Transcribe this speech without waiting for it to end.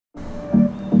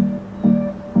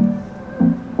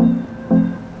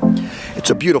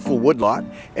a beautiful woodlot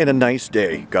and a nice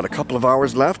day. Got a couple of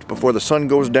hours left before the sun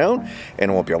goes down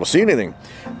and won't be able to see anything.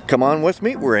 Come on with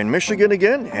me, we're in Michigan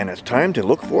again, and it's time to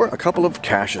look for a couple of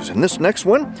caches. And this next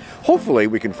one, hopefully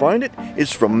we can find it,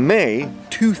 is from May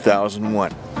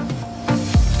 2001.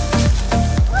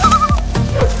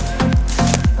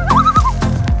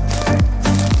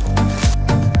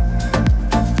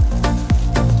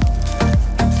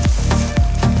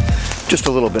 Just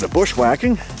a little bit of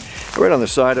bushwhacking right on the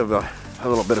side of a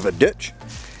little bit of a ditch,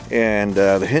 and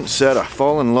the hint said a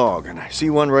fallen log, and I see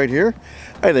one right here.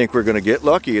 I think we're gonna get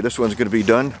lucky. This one's gonna be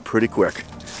done pretty quick.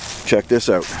 Check this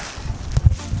out.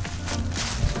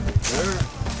 There.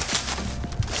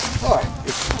 Oh,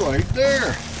 it's right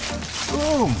there.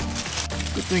 Boom.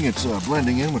 Good thing it's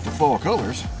blending in with the fall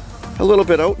colors. A little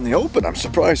bit out in the open. I'm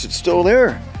surprised it's still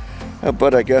there.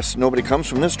 But I guess nobody comes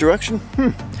from this direction.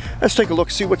 Let's take a look,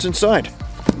 see what's inside.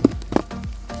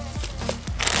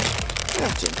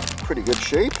 That's in pretty good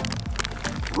shape.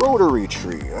 Rotary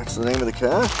tree, that's the name of the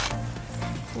cache.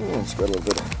 It's got a little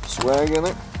bit of swag in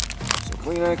it. Some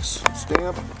Kleenex,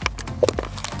 stamp.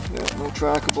 Yeah, no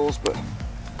trackables, but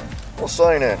we'll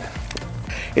sign in.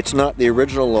 It's not the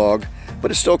original log, but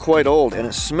it's still quite old, and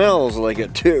it smells like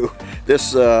it too.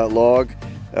 This log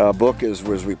book was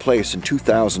replaced in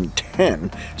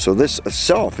 2010, so this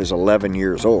itself is 11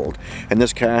 years old, and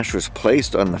this cache was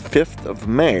placed on the 5th of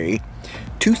May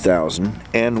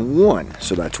 2001,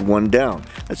 so that's one down.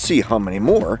 Let's see how many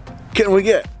more can we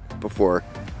get before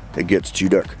it gets too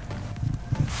dark.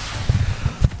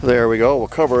 There we go. We'll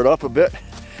cover it up a bit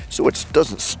so it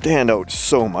doesn't stand out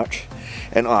so much,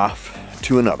 and off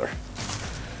to another.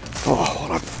 Oh,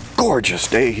 what a gorgeous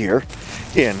day here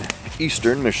in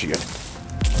eastern Michigan.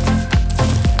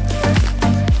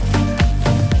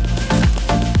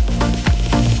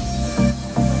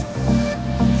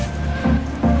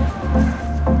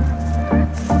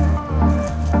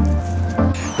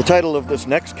 The title of this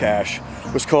next cache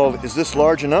was called, Is This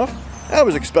Large Enough? I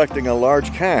was expecting a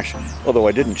large cache, although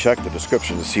I didn't check the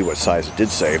description to see what size it did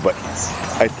say, but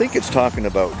I think it's talking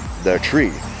about the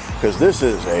tree, because this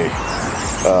is a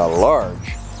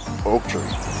large oak tree.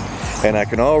 And I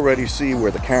can already see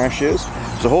where the cache is.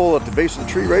 There's a hole at the base of the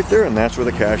tree right there, and that's where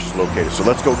the cache is located. So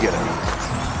let's go get it.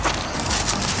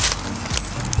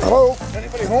 Hello,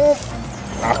 anybody home?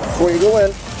 Before you go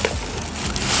in.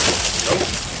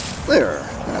 There.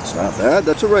 That's not bad,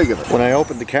 that's a regular. When I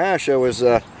opened the cache, I was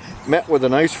met with a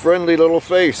nice friendly little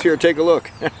face. Here, take a look.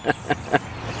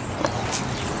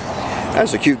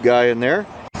 That's a cute guy in there.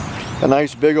 A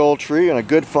nice big old tree and a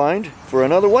good find for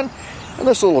another one. And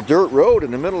this little dirt road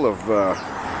in the middle of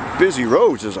busy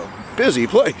roads is a busy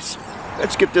place.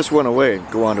 Let's get this one away and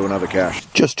go on to another cache.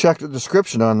 Just checked the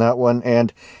description on that one,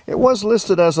 and it was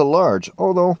listed as a large,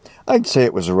 although I'd say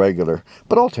it was a regular,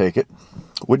 but I'll take it.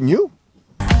 Wouldn't you?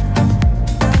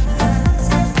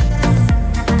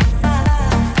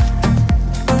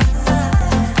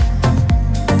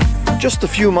 Just a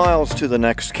few miles to the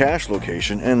next cache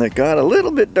location, and it got a little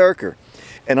bit darker.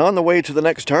 And on the way to the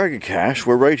next target cache,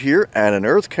 we're right here at an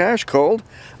earth cache called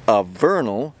a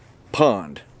vernal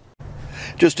pond.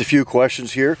 Just a few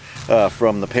questions here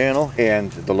from the panel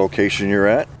and the location you're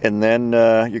at, and then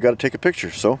you got to take a picture.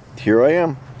 So here I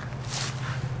am.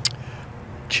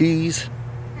 Cheese.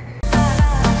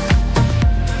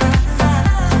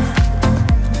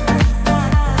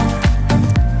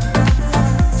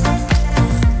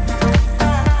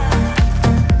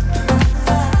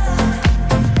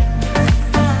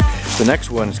 The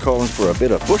next one is calling for a bit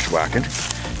of bushwhacking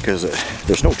because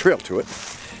there's no trail to it,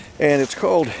 and it's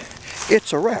called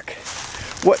It's a Wreck.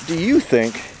 What do you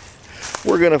think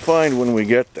we're going to find when we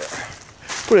get there?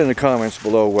 Put in the comments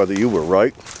below whether you were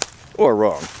right or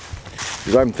wrong,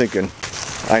 because I'm thinking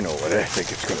I know what I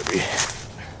think it's going to be.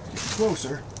 Get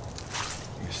closer.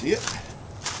 You see it?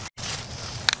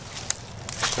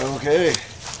 Okay.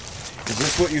 Is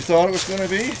this what you thought it was going to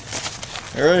be?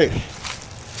 All right.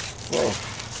 Well,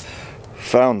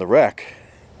 found the wreck,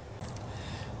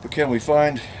 but can we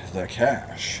find the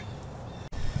cache?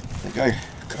 I think I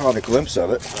caught a glimpse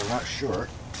of it, but I'm not sure.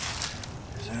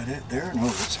 Is that it there? No,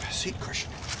 that's a seat cushion.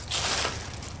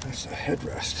 That's a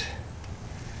headrest.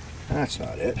 That's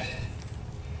not it.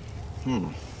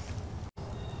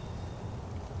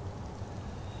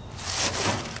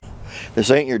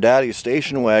 This ain't your daddy's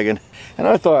station wagon, and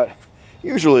I thought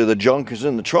usually the junk is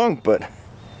in the trunk, but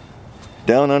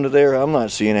down under there I'm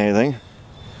not seeing anything.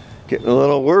 Getting a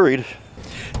little worried.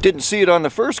 Didn't see it on the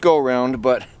first go round,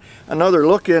 but another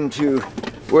look into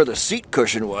where the seat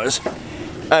cushion was,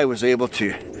 I was able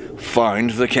to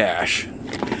find the cache.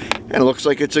 and it looks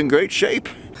like it's in great shape.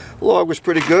 The log was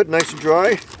pretty good, nice and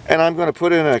dry. And I'm going to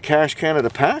put in a Cache Canada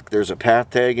pack. There's a path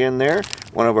tag in there,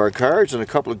 one of our cards, and a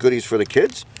couple of goodies for the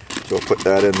kids. So I'll put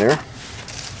that in there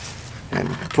and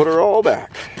put her all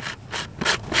back.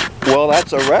 Well,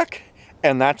 that's a wreck,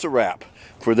 and that's a wrap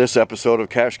for this episode of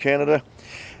Cache Canada.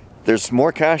 There's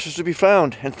more caches to be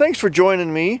found, and thanks for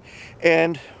joining me.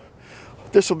 And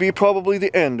this will be probably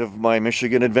the end of my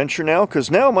Michigan adventure now, because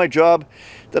now my job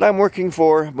that I'm working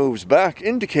for moves back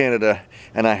into Canada,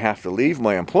 and I have to leave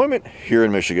my employment here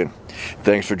in Michigan.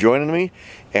 Thanks for joining me,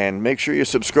 and make sure you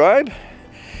subscribe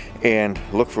and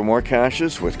look for more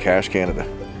caches with Cache Canada.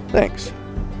 Thanks.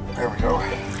 There we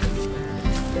go.